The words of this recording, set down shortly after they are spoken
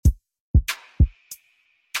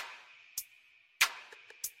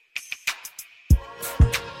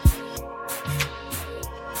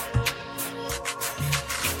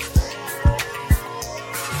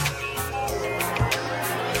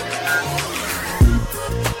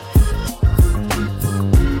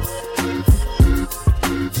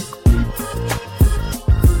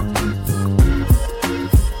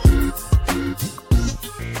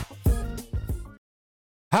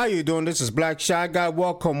How you doing? This is Black Shy Guy.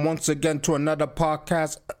 Welcome once again to another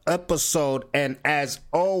podcast episode. And as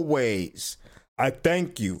always, I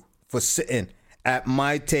thank you for sitting at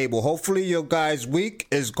my table. Hopefully your guys' week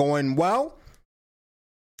is going well.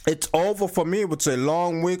 It's over for me. It was a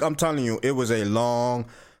long week. I'm telling you, it was a long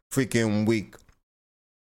freaking week.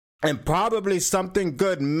 And probably something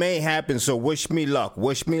good may happen, so wish me luck.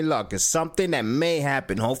 Wish me luck. It's something that may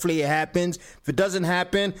happen. Hopefully it happens. If it doesn't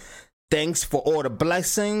happen, thanks for all the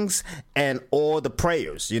blessings and all the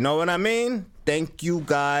prayers. You know what I mean? Thank you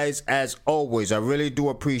guys as always. I really do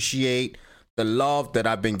appreciate the love that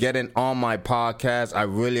I've been getting on my podcast. I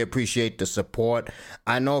really appreciate the support.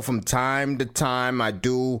 I know from time to time I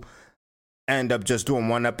do end up just doing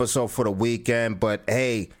one episode for the weekend, but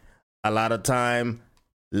hey, a lot of time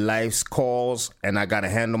life's calls and I gotta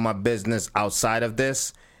handle my business outside of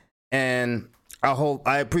this, and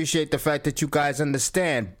I appreciate the fact that you guys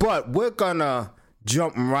understand. But we're gonna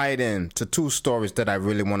jump right into two stories that I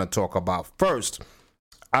really want to talk about. First,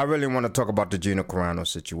 I really want to talk about the Gina Carano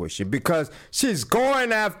situation because she's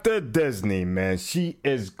going after Disney, man. She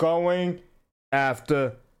is going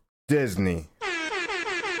after Disney.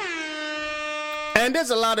 And there's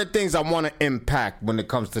a lot of things I want to impact when it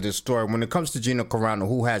comes to this story. When it comes to Gina Carano,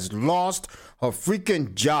 who has lost her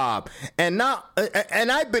freaking job. And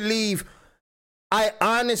I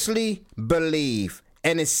honestly believe,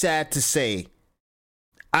 and it's sad to say,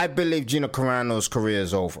 I believe Gina Carano's career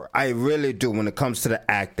is over. I really do when it comes to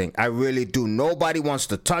the acting. I really do. Nobody wants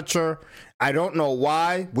to touch her. I don't know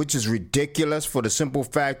why, which is ridiculous for the simple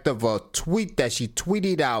fact of a tweet that she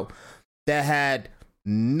tweeted out that had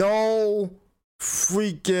no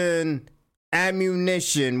freaking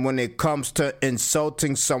ammunition when it comes to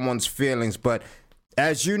insulting someone's feelings. But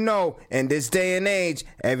as you know, in this day and age,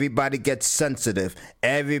 everybody gets sensitive.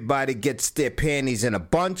 Everybody gets their panties in a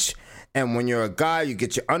bunch. And when you're a guy, you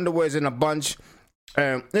get your underwears in a bunch.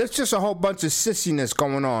 It's just a whole bunch of sissiness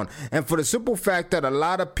going on. And for the simple fact that a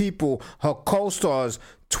lot of people, her co-stars,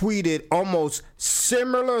 tweeted almost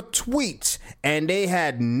similar tweets and they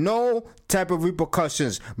had no type of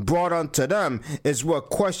repercussions brought onto them is what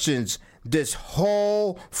questions this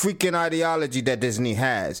whole freaking ideology that Disney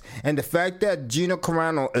has. And the fact that Gina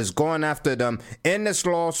Carano is going after them in this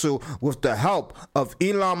lawsuit with the help of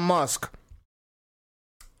Elon Musk,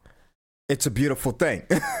 it's a beautiful thing.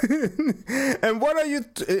 And what are you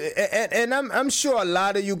and I'm sure a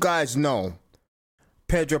lot of you guys know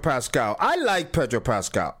Pedro Pascal. I like Pedro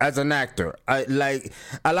Pascal as an actor. I like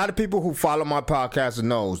a lot of people who follow my podcast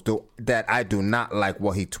knows that I do not like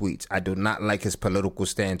what he tweets. I do not like his political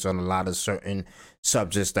stance on a lot of certain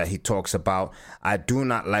subjects that he talks about. I do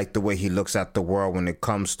not like the way he looks at the world when it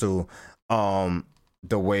comes to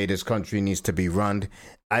the way this country needs to be run.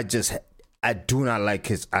 I do not like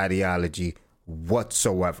his ideology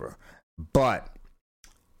whatsoever. But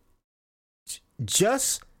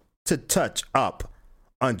just to touch up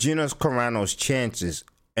on Gina Carano's chances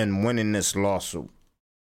in winning this lawsuit.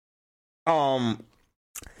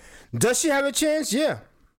 Does she have a chance? Yeah.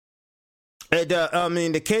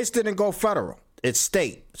 The case didn't go federal. It's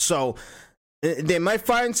state. So they might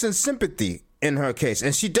find some sympathy in her case.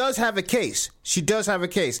 And she does have a case.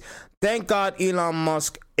 Thank God Elon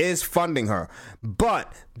Musk is funding her.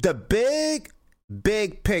 But the big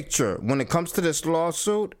picture when it comes to this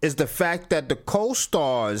lawsuit is the fact that the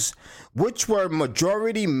co-stars, which were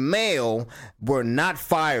majority male, were not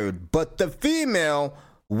fired, but the female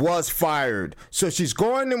was fired. So she's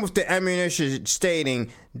going in with the ammunition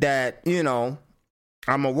stating that, you know,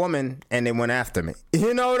 I'm a woman and they went after me.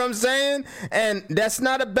 You know what I'm saying? And that's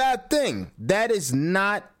not a bad thing. That is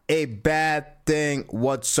not a bad thing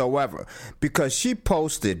whatsoever, because she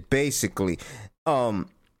posted basically on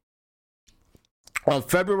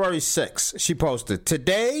February 6th, she posted,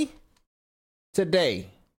 today,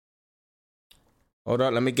 hold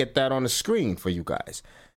on, let me get that on the screen for you guys.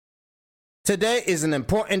 Today is an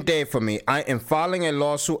important day for me. I am filing a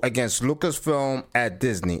lawsuit against Lucasfilm at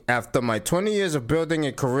Disney. After my 20 years of building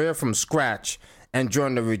a career from scratch and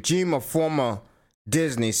during the regime of former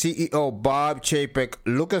Disney CEO Bob Chapek,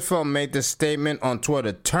 Lucasfilm made this statement on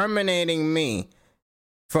Twitter, terminating me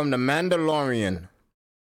from The Mandalorian.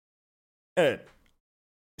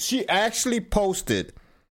 She actually posted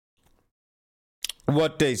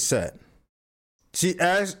what they said. She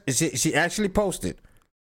actually posted.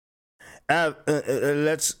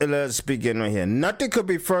 Let's begin right here. Nothing could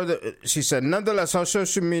be further. She said, nonetheless, her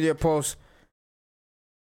social media post.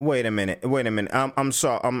 Wait a minute. I'm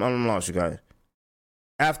sorry. I'm lost, you guys.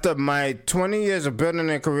 After my 20 years of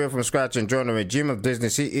building a career from scratch and joining the regime of Disney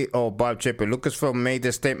CEO Bob Chapek, Lucasfilm made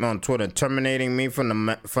this statement on Twitter, terminating me from the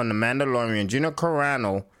Mandalorian. Gina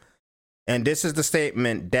Carano, and this is the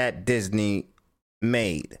statement that Disney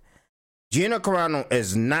made. Gina Carano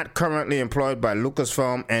is not currently employed by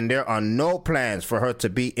Lucasfilm, and there are no plans for her to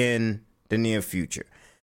be in the near future.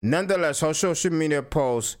 Nonetheless, her social media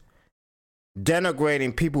posts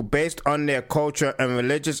denigrating people based on their culture and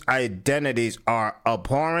religious identities are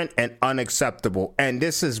abhorrent and unacceptable. And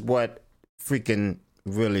this is what freaking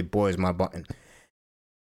really boils my button.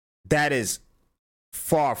 That is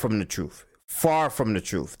far from the truth. Far from the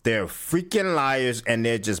truth. They're freaking liars, and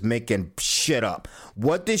they're just making shit up.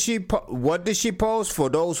 What did she post? For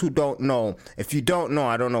those who don't know, if you don't know,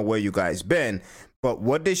 I don't know where you guys been, but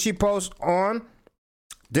what did she post on?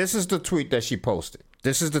 This is the tweet that she posted.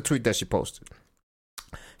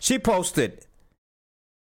 She posted,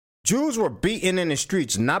 Jews were beaten in the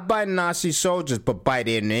streets, not by Nazi soldiers, but by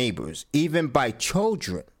their neighbors, even by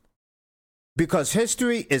children. Because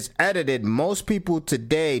history is edited, most people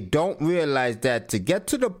today don't realize that to get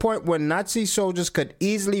to the point where Nazi soldiers could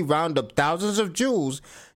easily round up thousands of Jews,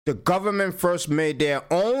 the government first made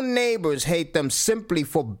their own neighbors hate them simply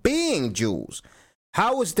for being Jews.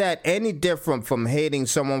 How is that any different from hating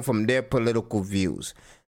someone from their political views,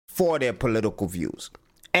 for their political views?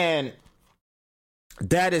 And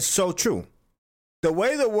that is so true. The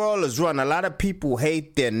way the world is run, a lot of people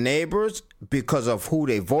hate their neighbors because of who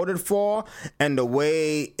they voted for and the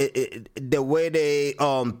way they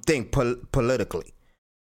think politically.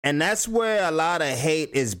 And that's where a lot of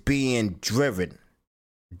hate is being driven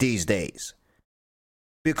these days.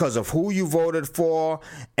 Because of who you voted for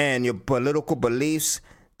and your political beliefs,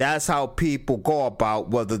 that's how people go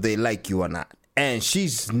about whether they like you or not. And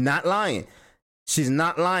she's not lying. She's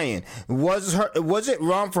not lying. Was it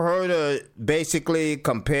wrong for her to basically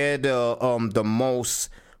compare the most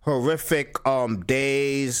horrific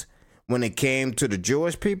days when it came to the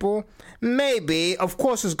Jewish people? Maybe. Of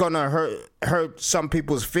course, it's gonna hurt some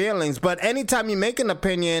people's feelings. But anytime you make an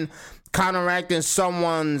opinion counteracting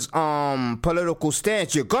someone's political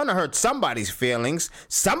stance, you're gonna hurt somebody's feelings.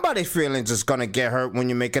 Somebody's feelings is gonna get hurt when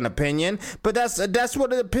you make an opinion. But that's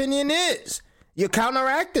what an opinion is. You're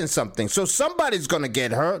counteracting something, so somebody's gonna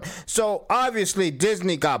get hurt. So obviously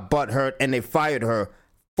Disney got butthurt and they fired her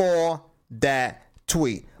for that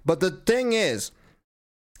tweet. But the thing is,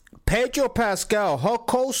 Pedro Pascal, her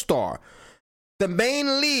co-star, the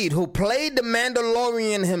main lead who played the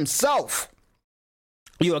Mandalorian himself,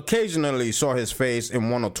 you occasionally saw his face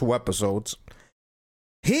in one or two episodes.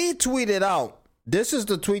 He tweeted out, this is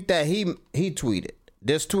the tweet that he tweeted.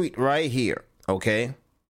 This tweet right here, okay?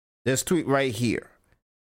 This tweet right here.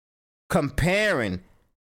 Comparing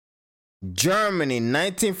Germany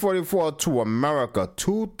 1944 to America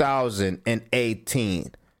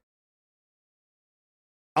 2018.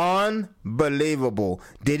 Unbelievable.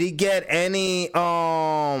 Did he get any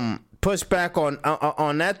pushback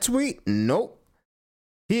on that tweet? Nope.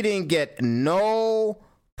 He didn't get no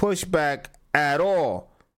pushback at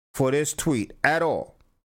all for this tweet at all.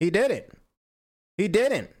 He didn't.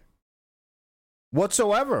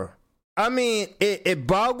 Whatsoever. I mean, it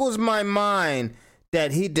boggles my mind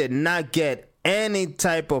that he did not get any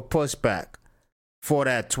type of pushback for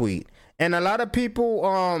that tweet. And a lot of people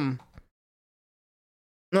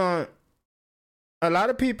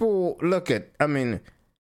look at, I mean,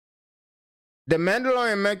 the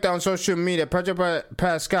Mandalorian Meltdown on social media, Pedro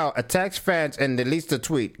Pascal attacks fans and deletes the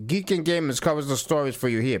tweet. Geek and Gamers covers the stories for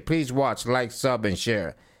you here. Please watch, like, sub, and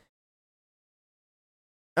share.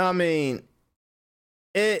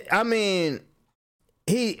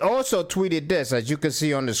 He also tweeted this, as you can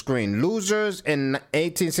see on the screen. Losers in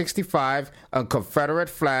 1865, a Confederate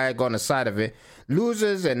flag on the side of it.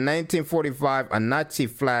 Losers in 1945, a Nazi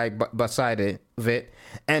flag beside it.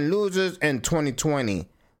 And losers in 2020,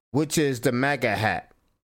 which is the MAGA hat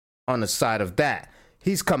on the side of that.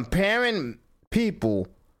 He's comparing people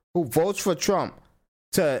who votes for Trump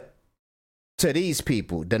to these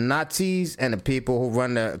people, the Nazis and the people who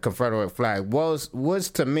run the Confederate flag. Was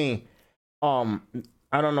to me, I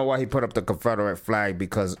don't know why he put up the Confederate flag,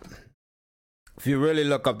 because if you really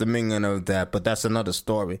look up the meaning of that, but that's another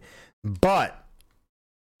story. But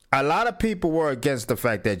a lot of people were against the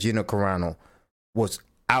fact that Gina Carano was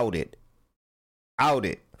outed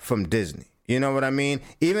from Disney. You know what I mean?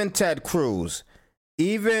 Even Ted Cruz,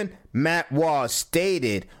 even Matt Walsh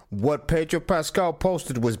stated what Pedro Pascal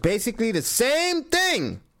posted was basically the same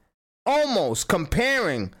thing, almost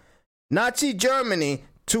comparing Nazi Germany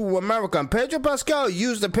to America. And Pedro Pascal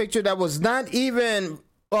used a picture that was not even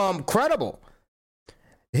credible.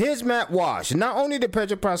 Here's Matt Walsh. Not only did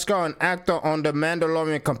Pedro Pascal, an actor on The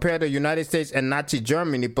Mandalorian, compare the United States and Nazi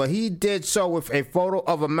Germany, but he did so with a photo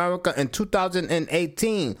of America in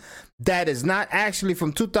 2018 that is not actually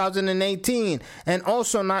from 2018 and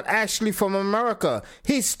also not actually from America.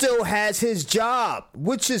 He still has his job,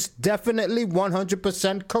 which is definitely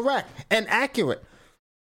 100% correct and accurate.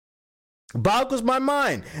 Boggles my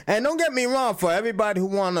mind. And don't get me wrong, for everybody who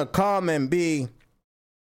want to come and be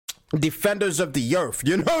defenders of the earth,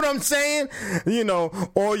 you know what I'm saying? You know,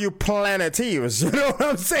 all you planeteers, you know what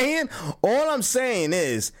I'm saying? All I'm saying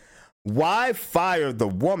is, why fire the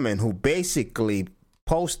woman who basically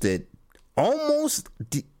posted almost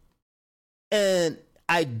an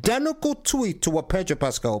identical tweet to what Pedro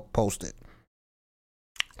Pascal posted?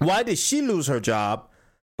 Why did she lose her job,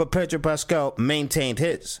 but Pedro Pascal maintained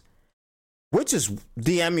his? Which is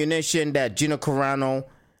the ammunition that Gina Carano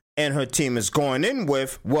and her team is going in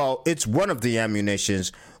with. Well, it's one of the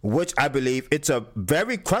ammunitions, which I believe it's a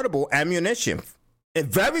very credible ammunition.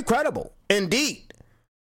 Very credible, indeed.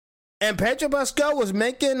 And Pedro Pascal was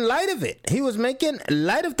making light of it. He was making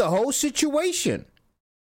light of the whole situation.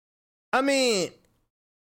 I mean,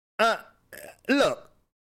 look,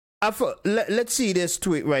 let's see this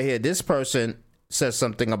tweet right here. This person says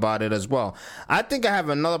something about it as well. I think I have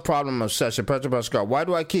another problem of session. Pedro Pascal, why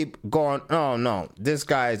do I keep going? Oh no, this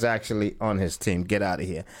guy is actually on his team. Get out of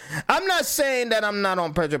here. I'm not saying that I'm not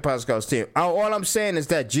on Pedro Pascal's team. All I'm saying is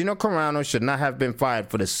that Gina Carano should not have been fired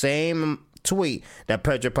for the same tweet that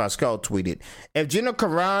Pedro Pascal tweeted. If Gina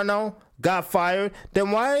Carano got fired,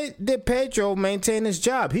 then why did Pedro maintain his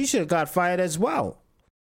job? He should have got fired as well.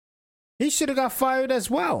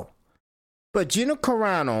 But Gina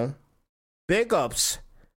Carano, big ups,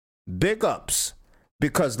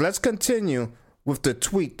 because let's continue with the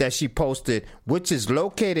tweet that she posted, which is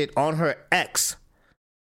located on her X,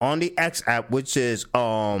 on the X app, which is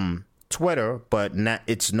Twitter, but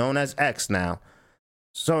it's known as X now.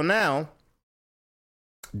 So now,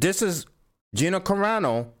 this is Gina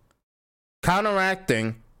Carano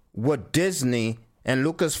counteracting what Disney and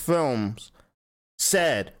Lucasfilms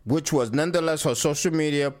said, which was nonetheless her social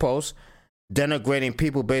media post denigrating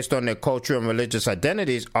people based on their culture and religious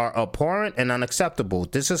identities are abhorrent and unacceptable.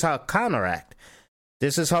 This is her counteract.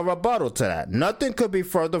 This is her rebuttal to that. Nothing could be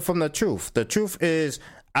further from the truth. The truth is,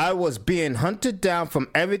 I was being hunted down from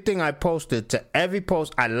everything I posted to every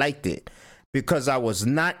post I liked it, because I was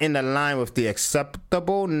not in line with the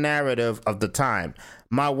acceptable narrative of the time.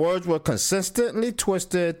 My words were consistently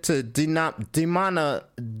twisted to demonize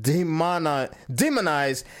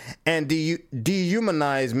and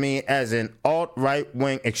dehumanize me as an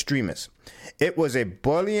alt-right-wing extremist. It was a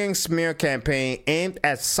bullying smear campaign aimed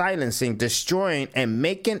at silencing, destroying, and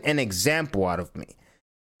making an example out of me.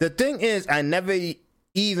 The thing is, I never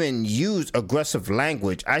even used aggressive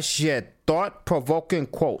language. I shared thought-provoking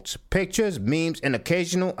quotes, pictures, memes, and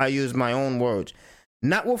occasional I used my own words.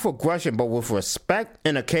 Not with aggression, but with respect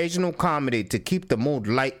and occasional comedy to keep the mood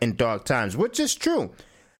light in dark times, which is true.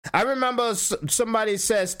 I remember somebody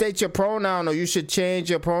said, state your pronoun, or you should change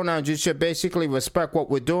your pronouns. You should basically respect what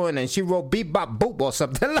we're doing. And she wrote beep, bop, boop, or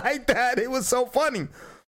something like that. It was so funny.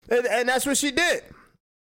 And that's what she did.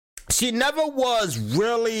 She never was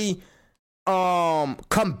really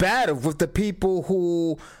combative with the people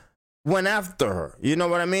who went after her. You know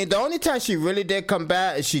what I mean? The only time she really did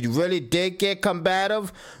get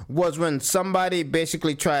combative was when somebody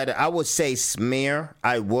basically tried to, I would say smear.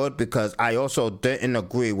 I would, because I also didn't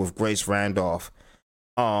agree with Grace Randolph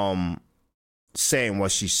saying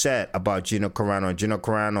what she said about Gina Carano. Gina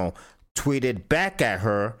Carano tweeted back at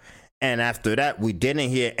her, and after that, we didn't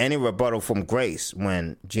hear any rebuttal from Grace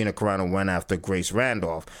when Gina Carano went after Grace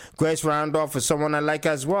Randolph. Grace Randolph is someone I like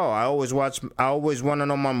as well. I always want to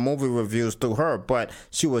know my movie reviews through her, but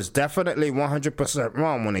she was definitely 100%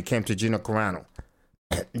 wrong when it came to Gina Carano.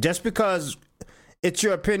 Just because it's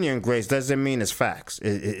your opinion, Grace, doesn't mean it's facts.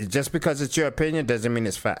 Just because it's your opinion doesn't mean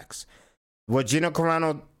it's facts. What Gina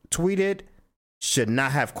Carano tweeted should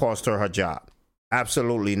not have cost her job.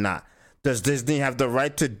 Absolutely not. Does Disney have the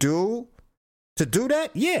right to do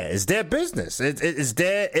that? Yeah, it's their business. It's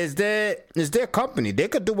their company. They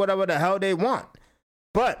could do whatever the hell they want,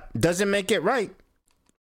 but doesn't make it right.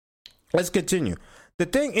 Let's continue. The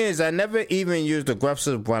thing is, I never even used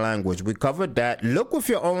aggressive language. We covered that. Look with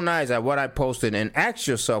your own eyes at what I posted and ask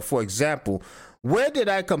yourself, for example, where did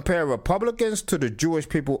I compare Republicans to the Jewish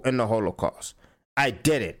people in the Holocaust? I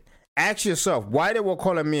didn't. ask yourself why they were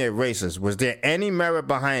calling me a racist. Was there any merit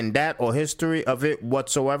behind that or history of it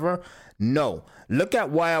whatsoever? No. Look at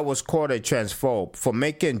why I was called a transphobe for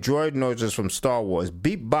making droid noises from Star Wars.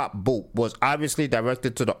 Beep Bop Boop was obviously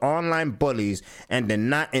directed to the online bullies and did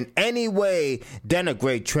not in any way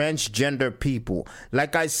denigrate transgender people.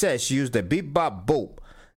 Like I said, she used the Beep Bop Boop.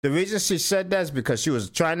 The reason she said that is because she was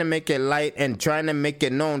trying to make it light and trying to make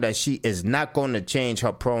it known that she is not going to change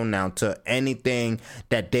her pronoun to anything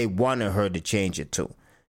that they wanted her to change it to.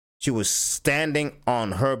 She was standing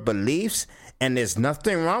on her beliefs, and there's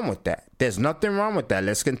nothing wrong with that. There's nothing wrong with that.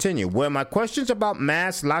 Let's continue. Were my questions about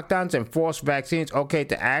masks, lockdowns, and forced vaccines okay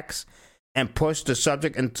to ask and push the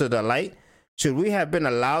subject into the light? Should we have been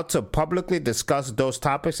allowed to publicly discuss those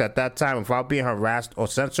topics at that time without being harassed or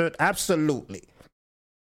censored? Absolutely.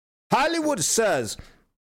 Hollywood says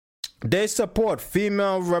they support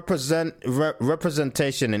female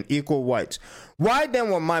representation and equal rights. Why then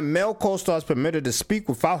were my male co-stars permitted to speak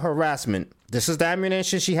without harassment? This is the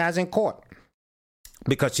ammunition she has in court.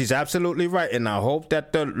 Because she's absolutely right, and I hope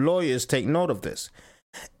that the lawyers take note of this.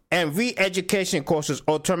 And re-education courses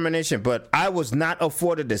or termination, but I was not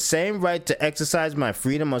afforded the same right to exercise my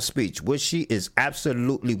freedom of speech, which she is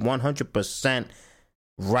absolutely 100%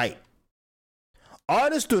 right.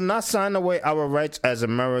 Artists do not sign away our rights as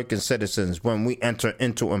American citizens when we enter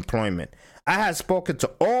into employment. I have spoken to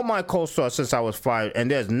all my co-stars since I was fired, and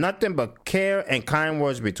there's nothing but care and kind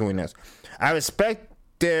words between us. I respect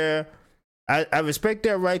their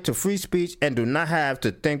right to free speech and do not have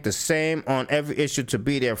to think the same on every issue to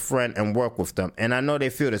be their friend and work with them. And I know they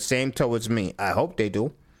feel the same towards me. I hope they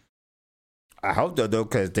do. I hope they do,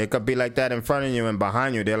 because they could be like that in front of you and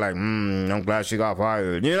behind you. They're like, I'm glad she got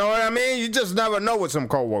fired. You know what I mean? You just never know with some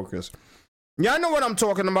coworkers. Y'all know what I'm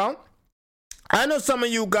talking about. I know some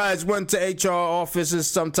of you guys went to HR offices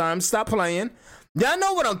sometimes. Stop playing. Y'all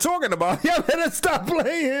know what I'm talking about. Y'all better stop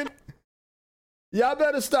playing. Y'all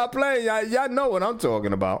better stop playing. Y'all know what I'm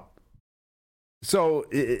talking about. So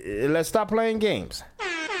let's stop playing games.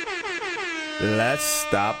 Let's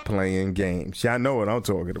stop playing games. Y'all know what I'm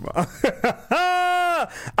talking about.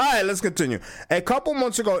 All right, let's continue. A couple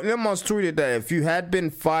months ago, Elon tweeted that if you had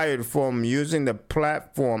been fired from using the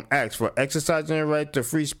platform X for exercising your right to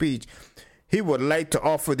free speech, he would like to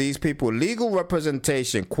offer these people legal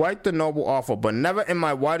representation. Quite the noble offer, but never in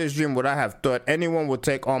my wildest dream would I have thought anyone would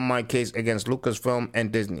take on my case against Lucasfilm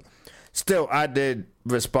and Disney. Still, I did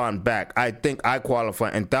respond back. I think I qualify,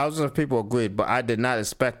 and thousands of people agreed, but I did not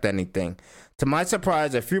expect anything. To my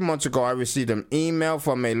surprise, a few months ago, I received an email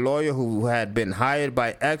from a lawyer who had been hired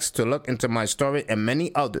by X to look into my story and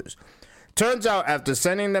many others. Turns out, after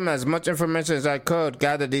sending them as much information as I could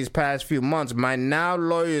gather these past few months, my now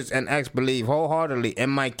lawyers and X believe wholeheartedly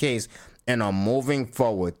in my case and are moving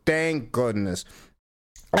forward. Thank goodness.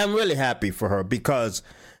 I'm really happy for her because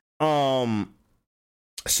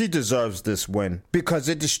she deserves this win because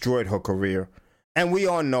it destroyed her career. And we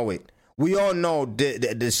all know it. We all know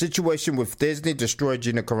the situation with Disney destroyed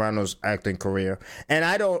Gina Carano's acting career. And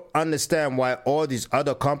I don't understand why all these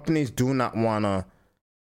other companies do not want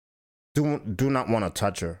to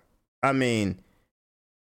touch her. I mean,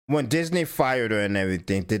 when Disney fired her and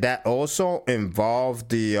everything, did that also involve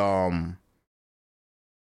the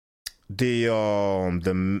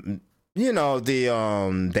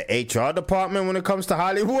HR department when it comes to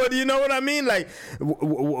Hollywood? You know what I mean? Like,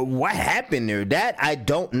 what happened there? That I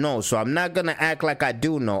don't know. So I'm not gonna act like I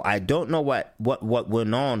do know. I don't know what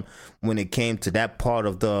went on when it came to that part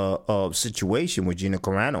of the situation with Gina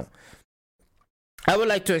Carano. I would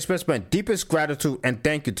like to express my deepest gratitude and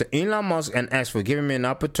thank you to Elon Musk and X for giving me an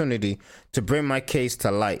opportunity to bring my case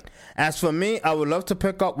to light. As for me, I would love to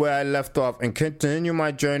pick up where I left off and continue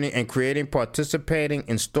my journey in participating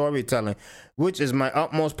in storytelling, which is my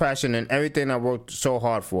utmost passion and everything I worked so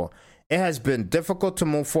hard for. It has been difficult to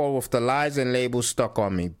move forward with the lies and labels stuck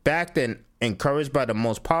on me, backed and encouraged by the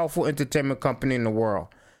most powerful entertainment company in the world.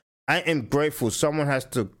 I am grateful someone has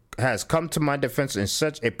come to my defense in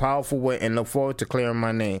such a powerful way and look forward to clearing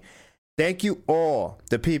my name. Thank you all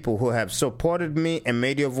the people who have supported me and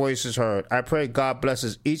made your voices heard. I pray God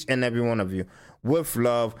blesses each and every one of you. With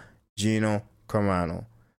love, Gina Carano.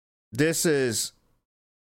 It is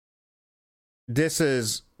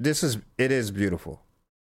beautiful.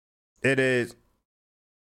 This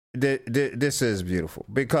is beautiful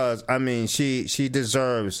because I mean she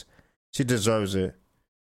deserves it.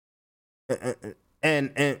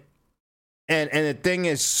 And the thing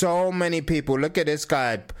is, so many people look at this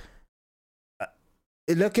guy.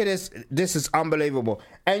 Look at this. This is unbelievable.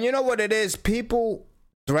 And you know what it is? People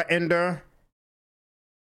threatened her.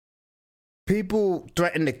 People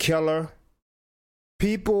threatened to kill her.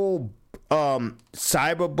 People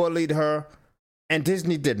cyberbullied her, and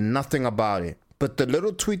Disney did nothing about it. But the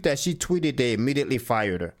little tweet that she tweeted, they immediately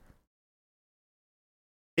fired her.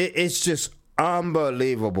 It's just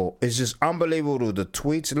unbelievable. It's just unbelievable. The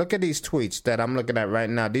tweets. Look at these tweets that I'm looking at right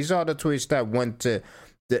now. These are the tweets that went to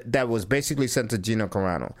that was basically sent to Gina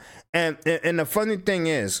Carano. And the funny thing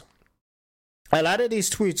is, a lot of these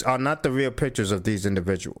tweets are not the real pictures of these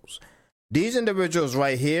individuals. These individuals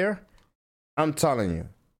right here, I'm telling you,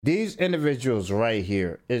 these individuals right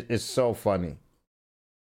here is so funny.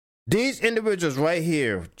 These individuals right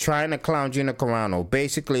here trying to clown Gina Carano.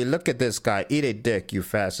 Basically, look at this guy. Eat a dick, you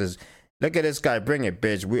fascists. Look at this guy. Bring it,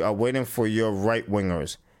 bitch. We are waiting for your right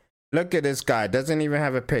wingers. Look at this guy. Doesn't even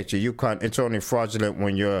have a picture. You can't. It's only fraudulent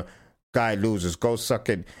when your guy loses. Go suck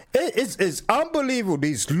it. It's unbelievable.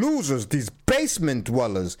 These losers, these basement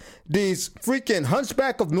dwellers, these freaking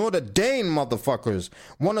Hunchback of Notre Dame motherfuckers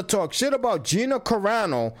want to talk shit about Gina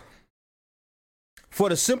Carano for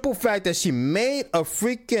the simple fact that she made a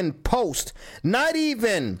freaking post, not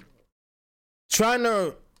even trying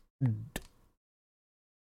to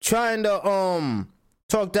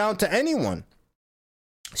talk down to anyone.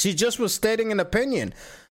 She just was stating an opinion.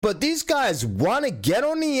 But these guys want to get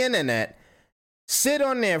on the internet, sit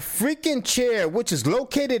on their freaking chair, which is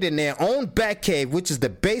located in their own Batcave, which is the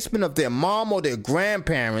basement of their mom or their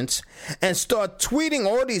grandparents, and start tweeting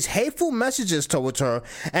all these hateful messages towards her,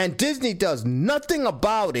 and Disney does nothing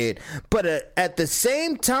about it. But at the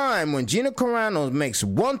same time, when Gina Carano makes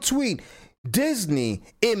one tweet, Disney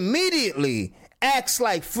immediately acts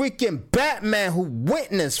like freaking Batman who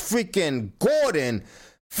witnessed freaking Gordon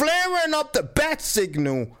flaring up the bat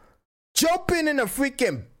signal, jumping in a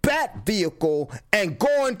freaking bat vehicle, and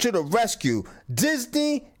going to the rescue.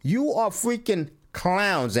 Disney, you are freaking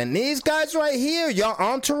clowns. And these guys right here, your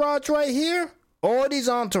entourage right here, all these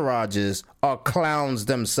entourages are clowns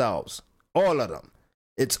themselves. All of them.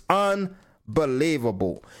 It's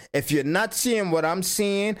unbelievable. If you're not seeing what I'm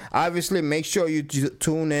seeing, obviously make sure you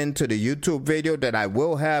tune in to the YouTube video that I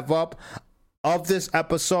will have up of this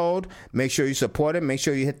episode. Make sure you support it. Make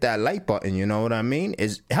sure you hit that like button. You know what I mean?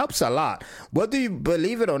 It helps a lot. Whether you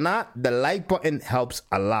believe it or not, the like button helps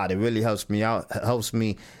a lot. It really helps me out. It helps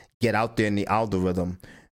me get out there in the algorithm.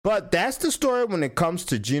 But that's the story when it comes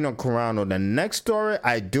to Gina Carano. The next story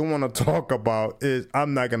I do want to talk about is,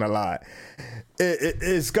 I'm not going to lie,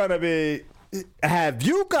 it's going to be, have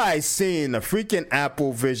you guys seen the freaking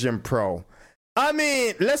Apple Vision Pro? I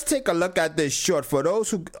mean, let's take a look at this short. For those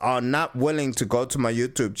who are not willing to go to my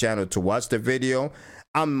YouTube channel to watch the video,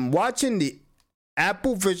 I'm watching the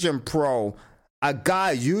Apple Vision Pro, a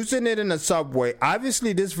guy using it in the subway.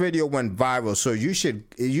 Obviously, this video went viral, so you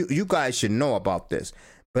guys should know about this.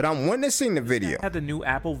 But I'm witnessing the video. Had the new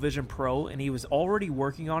Apple Vision Pro, and he was already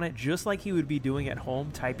working on it just like he would be doing at home,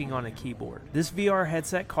 typing on a keyboard. This VR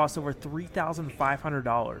headset cost over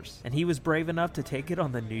 $3,500, and he was brave enough to take it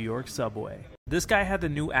on the New York subway. This guy had the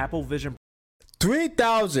new Apple Vision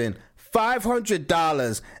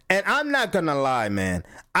 $3,500, and I'm not gonna lie, man.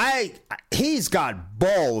 He's got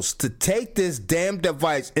balls to take this damn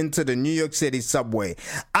device into the New York City subway.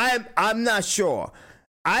 I'm not sure.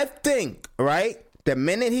 I think, right? The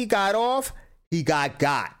minute he got off, he got,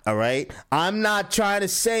 all right? I'm not trying to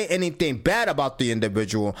say anything bad about the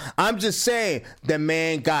individual. I'm just saying the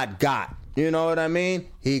man got. You know what I mean?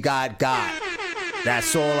 He got.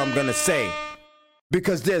 That's all I'm going to say.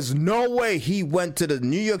 Because there's no way he went to the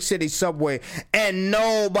New York City subway and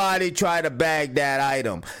nobody tried to bag that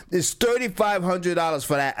item. It's $3,500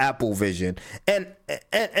 for that Apple Vision. And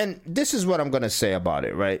this is what I'm going to say about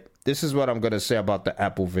it, right? This is what I'm going to say about the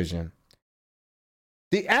Apple Vision.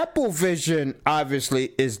 The Apple Vision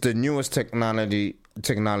obviously is the newest technology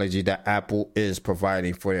that Apple is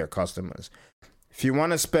providing for their customers. If you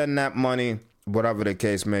want to spend that money, whatever the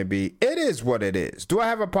case may be, it is what it is. Do I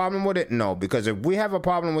have a problem with it? No, because if we have a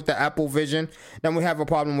problem with the Apple Vision, then we have a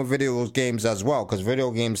problem with video games as well, because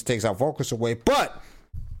video games takes our focus away. But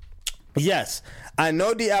yes, I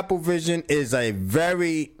know the Apple Vision is a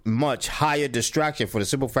very much higher distraction for the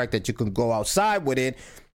simple fact that you can go outside with it.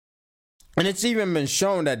 And it's even been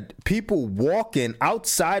shown that people walking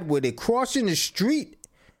outside with it, crossing the street.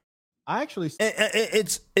 I actually,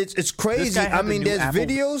 it's crazy. I mean, there's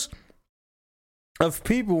videos of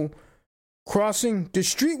people crossing the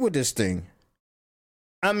street with this thing.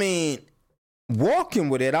 I mean, walking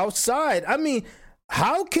with it outside. I mean,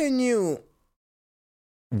 how can you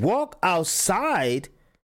walk outside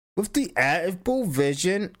with the Apple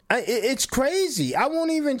Vision? It's crazy. I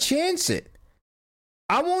won't even chance it.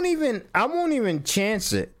 I won't even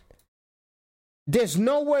chance it. there's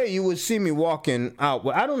no way you would see me walking out.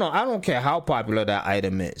 I don't know. I don't care how popular that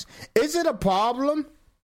item is. Is it a problem?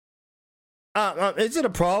 Is it a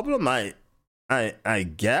problem? I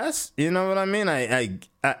guess. You know what I mean?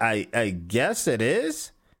 I guess it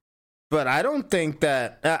is. But I don't think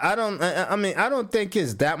that. I don't think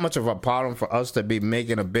it's that much of a problem for us to be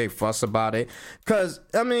making a big fuss about it. Because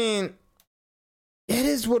I mean, it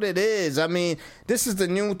is what it is. I mean, this is the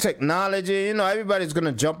new technology. You know, everybody's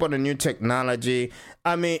gonna jump on the new technology.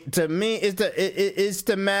 I mean, to me, it's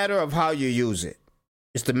the matter of how you use it.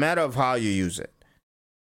 It's the matter of how you use it.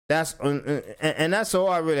 That's and that's all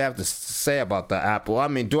I really have to say about the Apple. I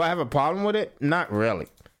mean, do I have a problem with it? Not really.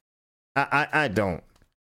 I don't.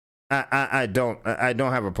 I don't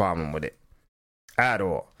have a problem with it at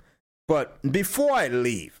all. But before I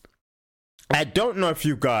leave, I don't know if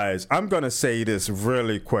you guys, I'm going to say this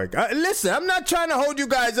really quick. Listen, I'm not trying to hold you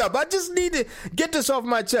guys up. I just need to get this off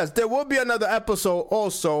my chest. There will be another episode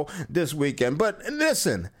also this weekend. But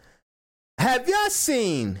listen, have y'all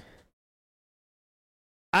seen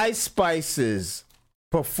Ice Spice's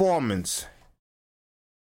performance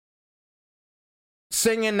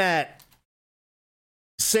singing that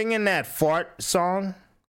fart song?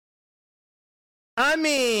 I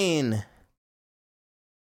mean,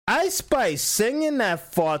 Ice Spice singing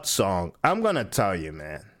that fart song, I'm gonna tell you,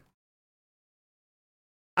 man.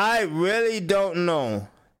 I really don't know.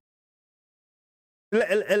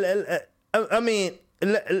 I mean,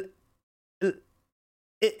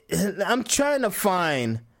 I'm trying to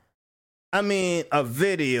find, a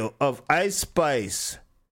video of Ice Spice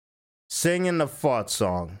singing the fart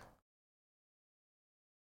song.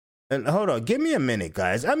 And hold on, give me a minute,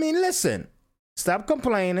 guys. I mean, listen, stop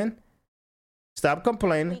complaining. Stop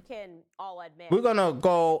complaining. We can all admit. We're gonna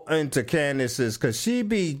go into Candace's because she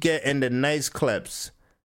be getting the nice clips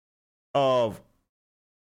of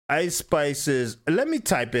Ice Spice's. Let me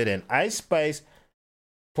type it in. Ice Spice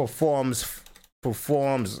performs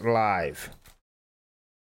live.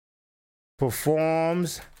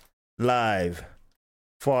 Performs live.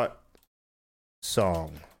 Fart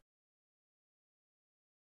song.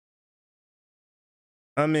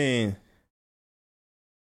 I mean,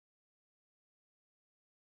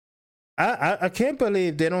 I can't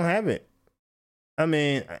believe they don't have it. I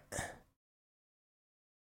mean,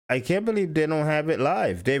 I can't believe they don't have it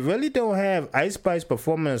live. They really don't have Ice Spice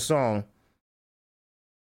performing a song.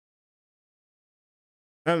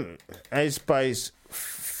 Ice Spice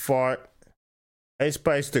fart. Ice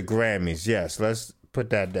Spice the Grammys. Yes, let's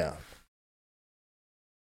put that down.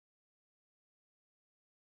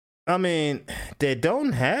 I mean, they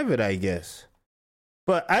don't have it, I guess.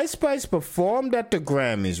 But Ice Spice performed at the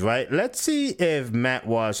Grammys, right? Let's see if Matt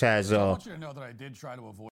Walsh has a. I want you to know that I did try to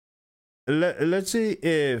avoid. Let's see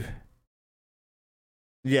if.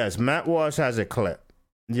 Yes, Matt Walsh has a clip.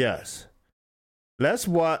 Yes. Let's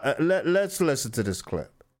listen to this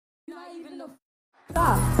clip.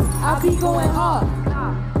 I be going hard.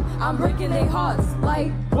 I'm breaking their hearts.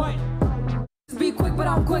 Like what? Be quick, but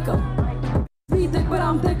I'm quicker. Be thick, but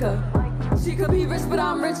I'm thicker. She could be rich, but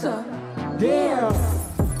I'm richer. Damn.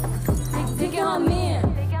 Taking her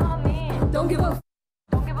man. Don't give a.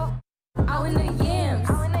 Out in the yams.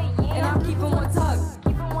 And I'm keeping one tuck.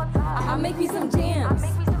 I make me some jams.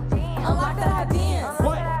 Unlock that I dance.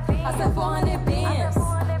 What? I said 400 bands.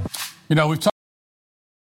 You know, we've talked.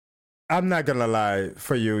 I'm not gonna lie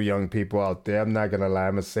for you young people out there. I'm not gonna lie.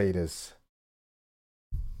 I'm gonna say this.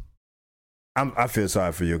 I feel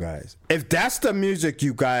sorry for you guys. If that's the music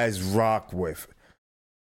you guys rock with,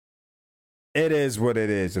 it is what it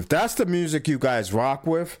is. If that's the music you guys rock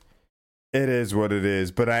with, it is what it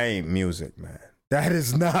is. But I ain't music, man. That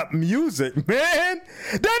is not music, man.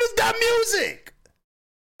 That is not music.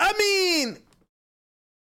 I mean,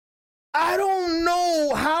 I don't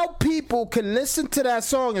know how people can listen to that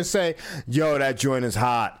song and say, yo, that joint is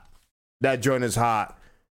hot. That joint is hot.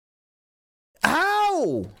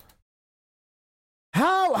 How?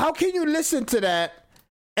 How can you listen to that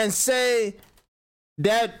and say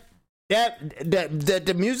that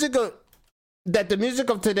the music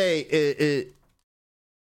of today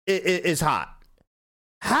is hot?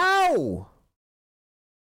 How?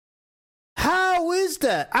 How is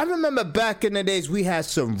that? I remember back in the days we had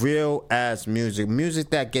some real ass music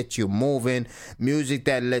that gets you moving, music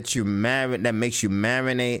that lets you marinate, that makes you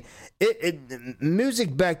marinate.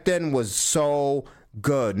 Music back then was so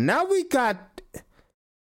good. Now we got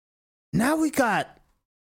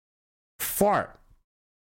Fart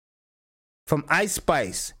from Ice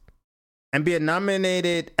Spice and being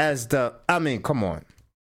nominated as the. Come on.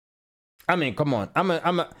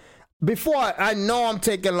 Before I know I'm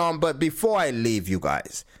taking long, but before I leave, you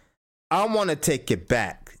guys, I want to take it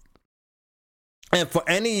back. And for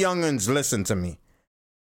any youngins, listen to me.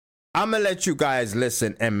 I'm going to let you guys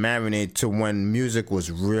listen and marinate to when music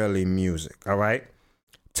was really music, all right?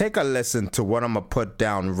 Take a listen to what I'm going to put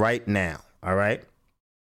down right now, all right?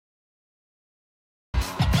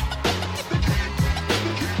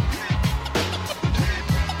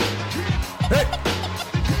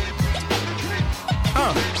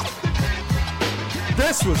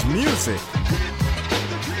 This was music.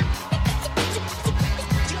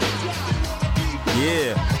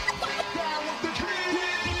 Yeah.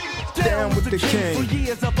 Down with the king. For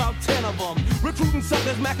years, about 10 of them. Recruiting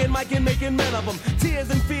suckers, macking, Mike, and making men of them. Tears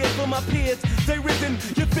and fears for my peers. They risen.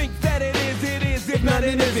 You think that it is. If not,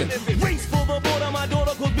 it isn't. Race for the border, my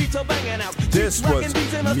daughter could beat her banging out. This was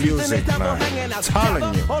music, man.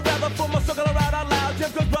 Telling you. Or rather, for my circle around out loud.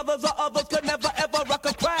 Just cause brothers or others could never ever rock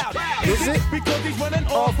a crowd. Is it? Because he's running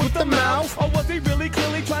Off with the mouth? Or was he really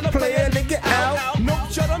clearly trying to Play a nigga out? No,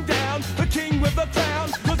 shut him down. The king with the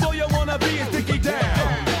crown. Cause all you wanna be is Dickie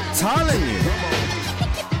down. Telling you.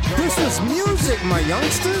 This was music, my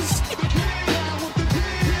youngsters.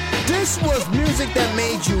 This was music that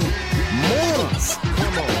made you move.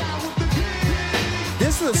 Come on.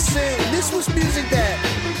 This was music that,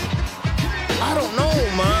 I don't know,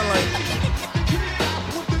 man, like,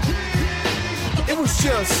 it was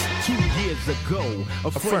just 2 years ago,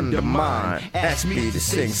 a friend of mine asked me to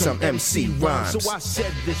sing some MC rhymes. So I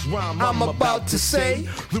said this rhyme I'm about to say,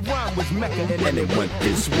 the rhyme was Mecca and it went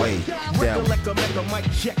this way. Down. Recollect a Mecca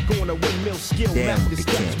mic check on a windmill skill. Damn with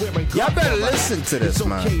the king. Y'all better listen to this,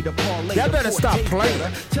 man. Y'all better stop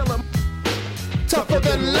playing. Tell him Tougher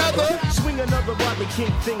than leather. Swing another Rodney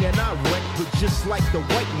King thing and I wreck, but just like the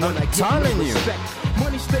white one, I telling you.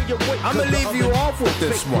 Money stay awake. I'ma leave you off with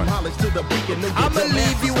this one. I'ma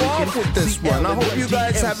leave you off with this one. I hope you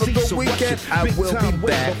guys have a good weekend. I will be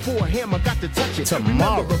back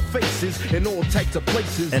tomorrow.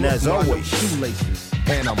 And as always,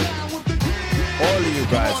 and all of you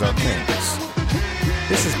guys are kings.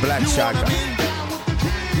 This is Black Shotgun.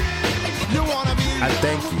 I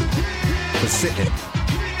thank you for sitting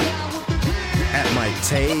at my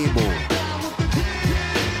table.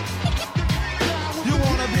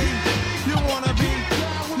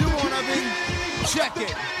 Check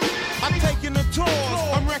it. I'm taking the tours,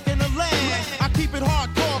 I'm wrecking the land. I keep it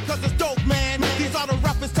hardcore cause it's dope, man. These are the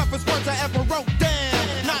roughest, toughest words I ever wrote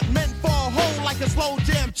down. Not meant for a hole like a slow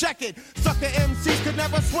jam, check it. Sucker MCs could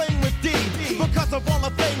never swing with D because of all the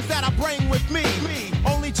things that I bring with me.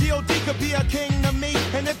 Only G.O.D. could be a king to me.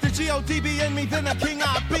 And if the G.O.D. be in me, then a king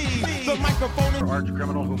I be. The microphone is arch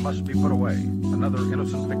criminal who must be put away. Another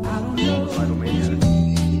innocent victim.